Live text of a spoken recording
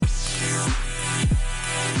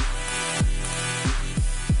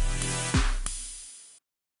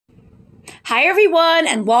Hi everyone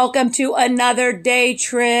and welcome to another day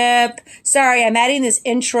trip. Sorry, I'm adding this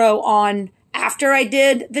intro on after I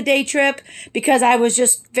did the day trip because I was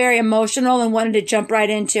just very emotional and wanted to jump right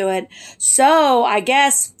into it. So I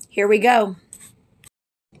guess here we go.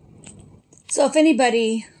 So if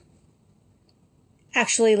anybody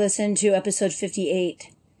actually listened to episode 58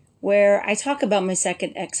 where I talk about my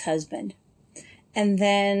second ex-husband, and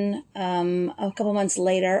then a couple months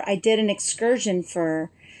later I did an excursion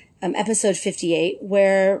for episode 58,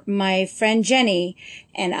 where my friend Jenny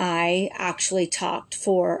and I actually talked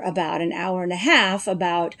for about an hour and a half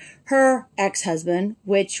about her ex-husband,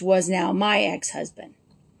 which was now my ex-husband.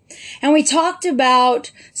 And we talked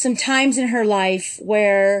about some times in her life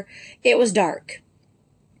where it was dark.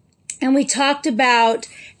 And we talked about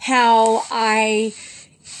how I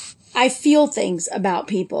feel things about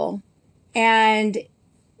people. And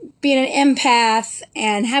being an empath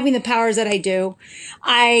and having the powers that I do,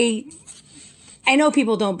 I know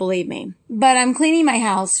people don't believe me, but I'm cleaning my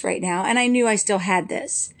house right now and I knew I still had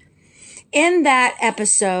this. In that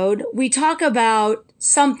episode, we talk about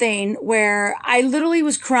something where I literally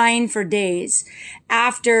was crying for days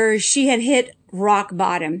after she had hit rock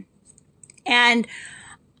bottom. And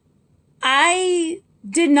I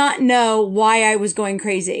did not know why I was going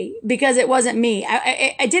crazy because it wasn't me.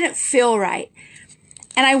 I didn't feel right.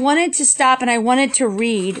 And I wanted to stop and I wanted to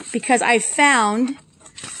read because I found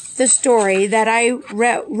the story that I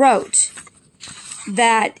wrote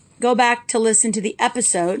that, go back to listen to the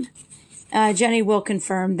episode. Jenny will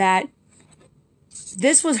confirm that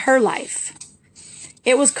this was her life.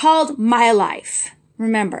 It was called My Life.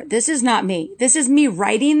 Remember, this is not me. This is me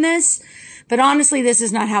writing this, but honestly, this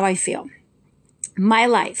is not how I feel. My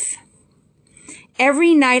life.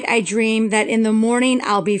 Every night I dream that in the morning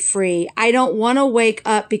I'll be free. I don't want to wake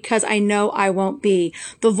up because I know I won't be.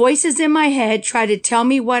 The voices in my head try to tell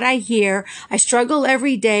me what I hear. I struggle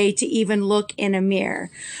every day to even look in a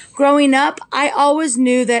mirror. Growing up, I always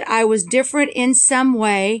knew that I was different in some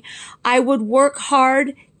way. I would work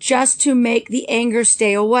hard just to make the anger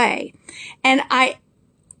stay away. And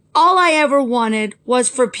all I ever wanted was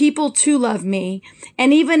for people to love me.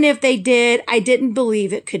 And even if they did, I didn't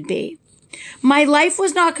believe it could be. My life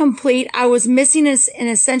was not complete. I was missing an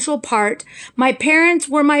essential part. My parents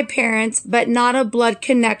were my parents, but not a blood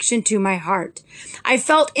connection to my heart. I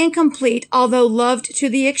felt incomplete, although loved to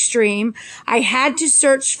the extreme. I had to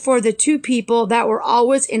search for the two people that were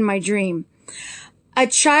always in my dream. A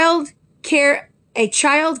child carrying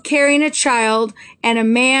a child and a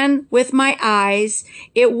man with my eyes.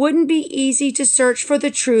 It wouldn't be easy to search for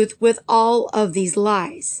the truth with all of these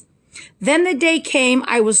lies. Then the day came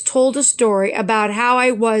I was told a story about how I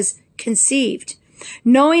was conceived.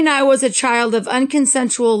 Knowing I was a child of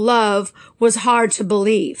unconsensual love was hard to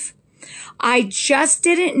believe. I just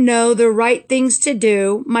didn't know the right things to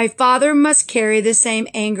do. My father must carry the same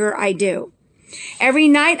anger I do. Every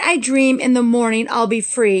night I dream in the morning I'll be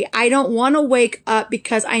free. I don't want to wake up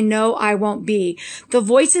because I know I won't be. The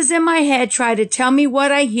voices in my head try to tell me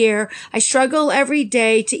what I hear. I struggle every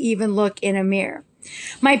day to even look in a mirror.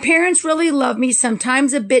 My parents really loved me,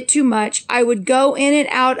 sometimes a bit too much. I would go in and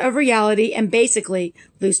out of reality and basically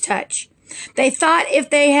lose touch. They thought if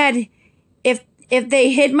they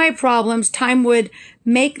hid my problems, time would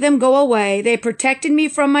make them go away. They protected me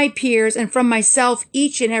from my peers and from myself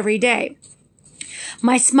each and every day.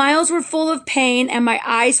 My smiles were full of pain and my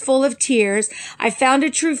eyes full of tears. I found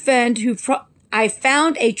a true friend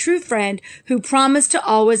who promised to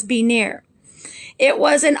always be near. It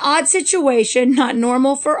was an odd situation, not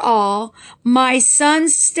normal for all. My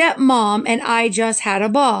son's stepmom and I just had a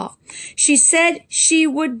ball. She said she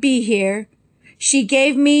would be here. She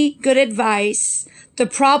gave me good advice. The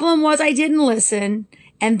problem was I didn't listen,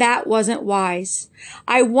 and that wasn't wise.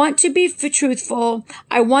 I want to be truthful.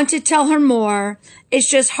 I want to tell her more. It's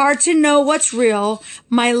just hard to know what's real.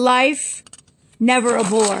 My life, never a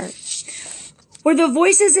bore. Were the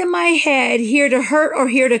voices in my head here to hurt or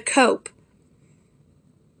here to cope?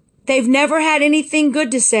 They've never had anything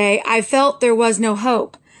good to say. I felt there was no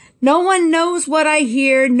hope. No one knows what I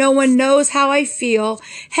hear. No one knows how I feel.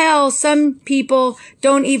 Hell, some people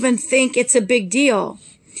don't even think it's a big deal.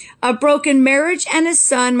 A broken marriage and a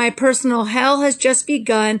son. My personal hell has just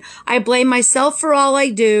begun. I blame myself for all I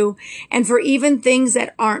do and for even things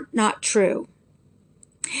that aren't not true.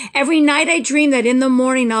 Every night I dream that in the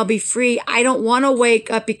morning I'll be free. I don't want to wake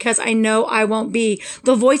up because I know I won't be.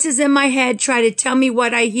 The voices in my head try to tell me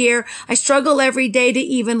what I hear. I struggle every day to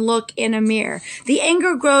even look in a mirror. The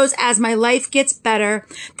anger grows as my life gets better.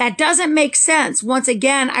 That doesn't make sense. Once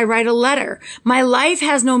again, I write a letter. My life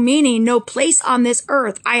has no meaning, no place on this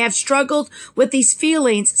earth. I have struggled with these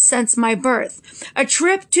feelings since my birth. A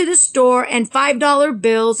trip to the store and $5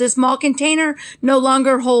 bills. This small container no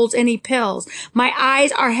longer holds any pills. My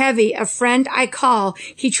eyes are heavy. A friend I call.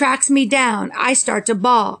 He tracks me down. I start to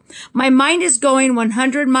bawl. My mind is going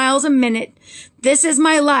 100 miles a minute. This is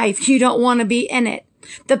my life. You don't want to be in it.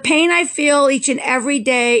 The pain I feel each and every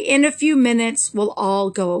day in a few minutes will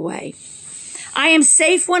all go away. I am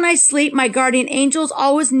safe when I sleep. My guardian angel's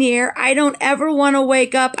always near. I don't ever want to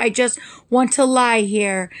wake up. I just want to lie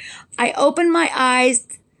here. I open my eyes.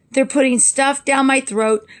 They're putting stuff down my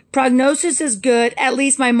throat. Prognosis is good. At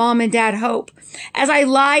least my mom and dad hope. As I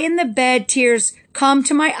lie in the bed, tears come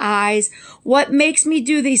to my eyes. What makes me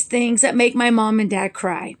do these things that make my mom and dad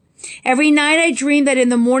cry? Every night I dream that in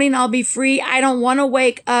the morning I'll be free. I don't want to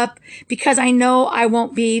wake up because I know I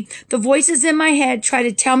won't be. The voices in my head try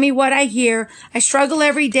to tell me what I hear. I struggle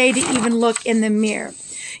every day to even look in the mirror.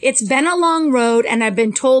 It's been a long road and I've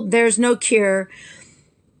been told there's no cure.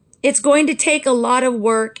 It's going to take a lot of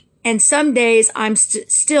work, and some days I'm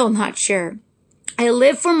still not sure. I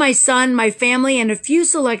live for my son, my family, and a few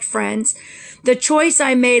select friends. The choice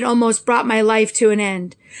I made almost brought my life to an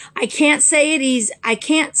end. I can't say it easy. I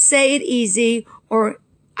can't say it easy, or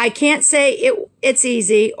I can't say it's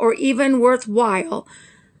easy or even worthwhile.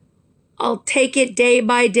 I'll take it day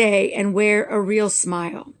by day and wear a real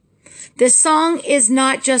smile. This song is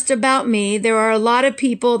not just about me. There are a lot of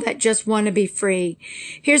people that just want to be free.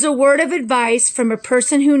 Here's a word of advice from a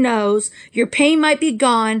person who knows your pain might be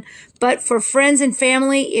gone, but for friends and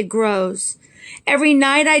family, it grows. Every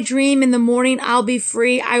night I dream in the morning I'll be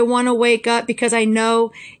free. I want to wake up because I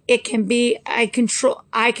know it can be. I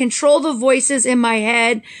control the voices in my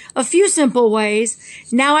head a few simple ways.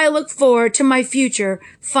 Now I look forward to my future.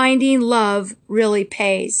 Finding love really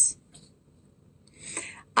pays.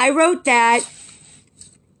 I wrote that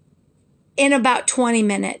in about 20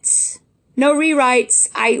 minutes. No rewrites.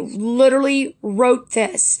 I literally wrote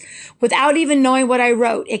this without even knowing what I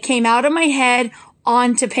wrote. It came out of my head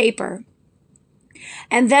onto paper.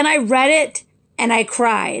 And then I read it and I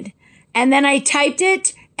cried. And then I typed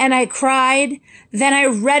it and I cried. Then I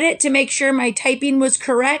read it to make sure my typing was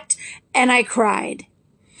correct and I cried.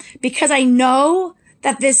 Because I know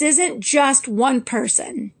that this isn't just one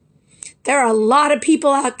person. There are a lot of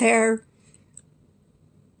people out there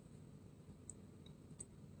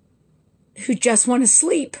who just want to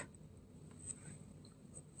sleep.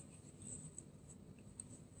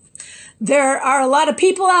 There are a lot of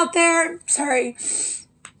people out there,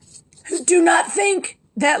 who do not think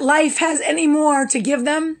that life has any more to give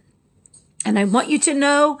them. And I want you to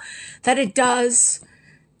know that it does.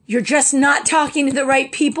 You're just not talking to the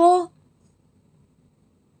right people.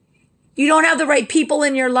 You don't have the right people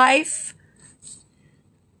in your life.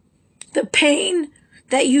 The pain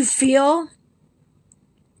that you feel,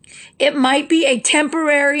 it might be a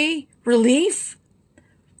temporary relief,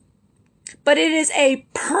 but it is a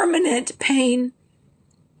permanent pain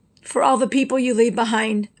for all the people you leave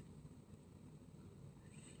behind.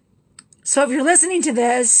 So if you're listening to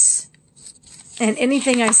this and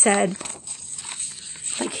anything I said,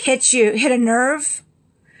 like hit a nerve,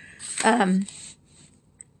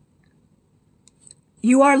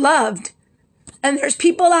 you are loved. And there's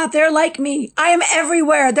people out there like me. I am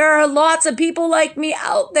everywhere. There are lots of people like me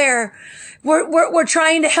out there. We're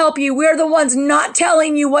trying to help you. We're the ones not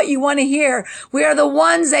telling you what you want to hear. We are the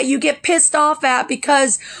ones that you get pissed off at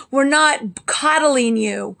because we're not coddling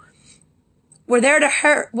you. We're there to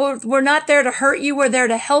hurt. We're not there to hurt you. We're there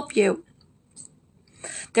to help you.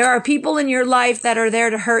 There are people in your life that are there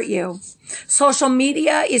to hurt you. Social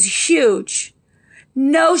media is huge.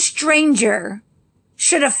 No stranger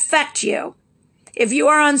should affect you. If you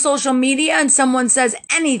are on social media and someone says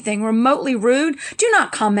anything remotely rude, do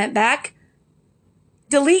not comment back.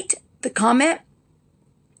 Delete the comment.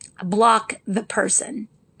 Block the person.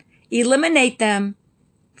 Eliminate them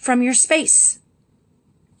from your space.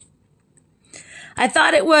 I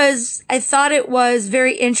thought it was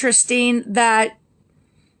very interesting that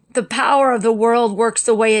the power of the world works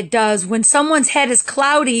the way it does. When someone's head is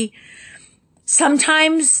cloudy,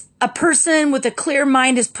 sometimes a person with a clear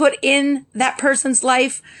mind is put in that person's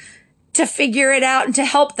life to figure it out and to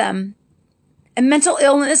help them. And mental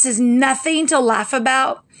illness is nothing to laugh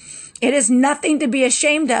about. It is nothing to be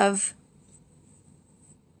ashamed of.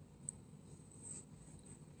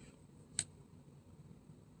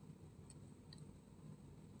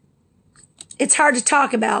 it's hard to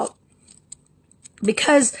talk about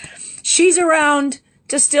because she's around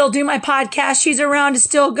to still do my podcast. She's around to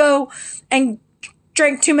still go and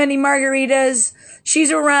drink too many margaritas.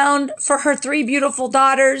 She's around for her 3 beautiful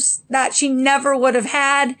daughters that she never would have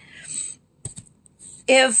had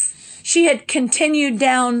if she had continued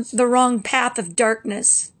down the wrong path of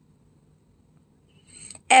darkness.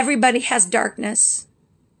 Everybody has darkness.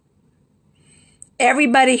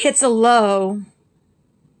 Everybody hits a low.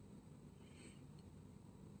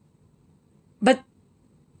 But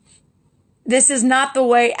this is not the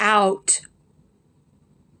way out.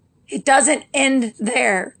 It doesn't end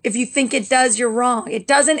there. If you think it does, you're wrong. It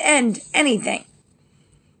doesn't end anything.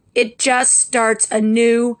 It just starts a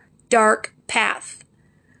new dark path.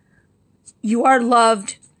 You are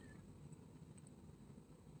loved.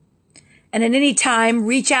 And at any time,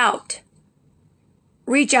 reach out.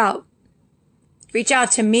 Reach out. Reach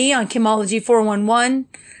out to me on Kimology 411.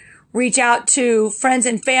 Reach out to friends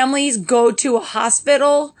and families. Go to a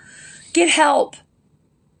hospital. Get help.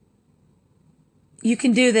 You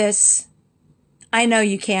can do this. I know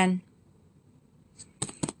you can.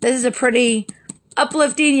 This is a pretty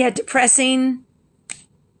uplifting yet depressing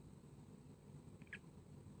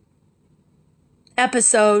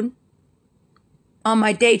episode on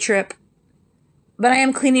my day trip. But I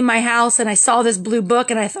am cleaning my house and I saw this blue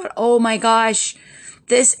book and I thought, oh my gosh,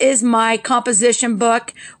 this is my composition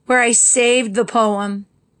book where I saved the poem.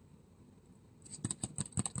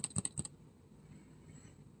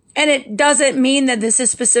 And it doesn't mean that this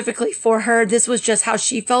is specifically for her. This was just how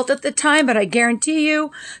she felt at the time. But I guarantee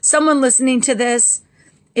you, someone listening to this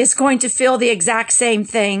is going to feel the exact same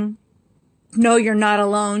thing. Know you're not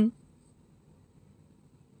alone.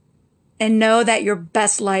 And know that your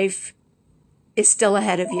best life is still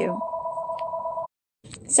ahead of you.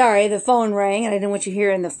 Sorry, the phone rang, and I didn't want you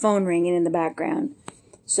hearing the phone ringing in the background.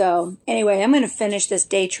 So, anyway, I'm going to finish this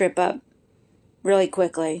day trip up really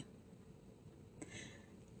quickly.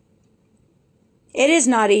 It is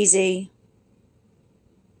not easy.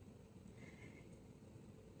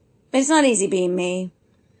 It's not easy being me.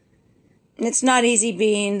 It's not easy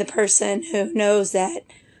being the person who knows that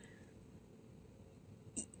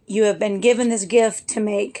you have been given this gift to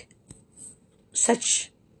make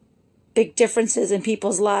such big differences in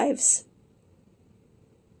people's lives.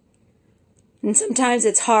 And sometimes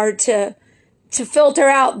it's hard to filter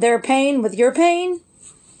out their pain with your pain.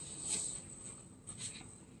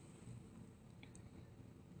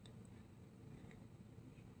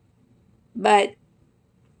 But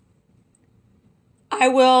I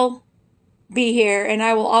will be here, and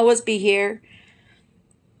I will always be here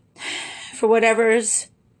for whatever's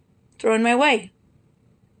thrown my way.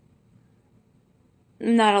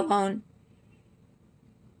 I'm not alone.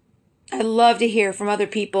 I love to hear from other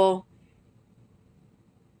people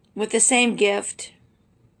with the same gift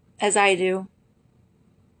as I do,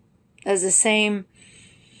 as the same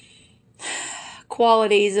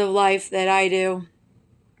qualities of life that I do.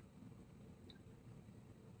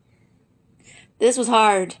 This was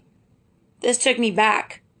hard. This took me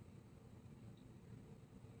back.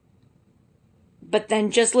 But then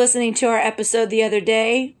just listening to our episode the other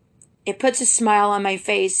day, it puts a smile on my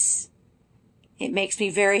face. It makes me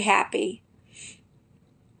very happy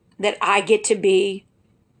that I get to be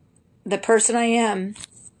the person I am.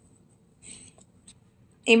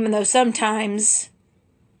 Even though sometimes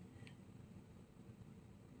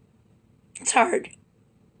it's hard.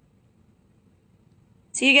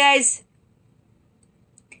 So you guys,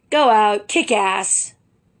 go out, kick ass,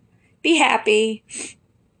 be happy,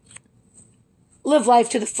 live life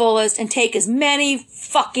to the fullest, and take as many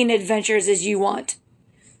fucking adventures as you want.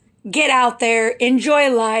 Get out there, enjoy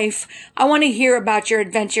life. I want to hear about your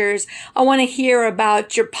adventures. I want to hear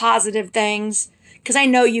about your positive things, because I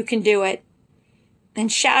know you can do it.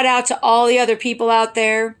 And shout out to all the other people out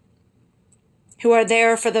there who are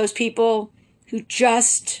there for those people who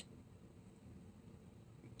just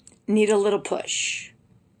need a little push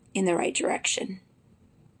in the right direction.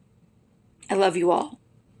 I love you all.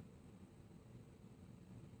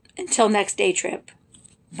 Until next day trip.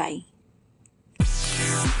 Bye.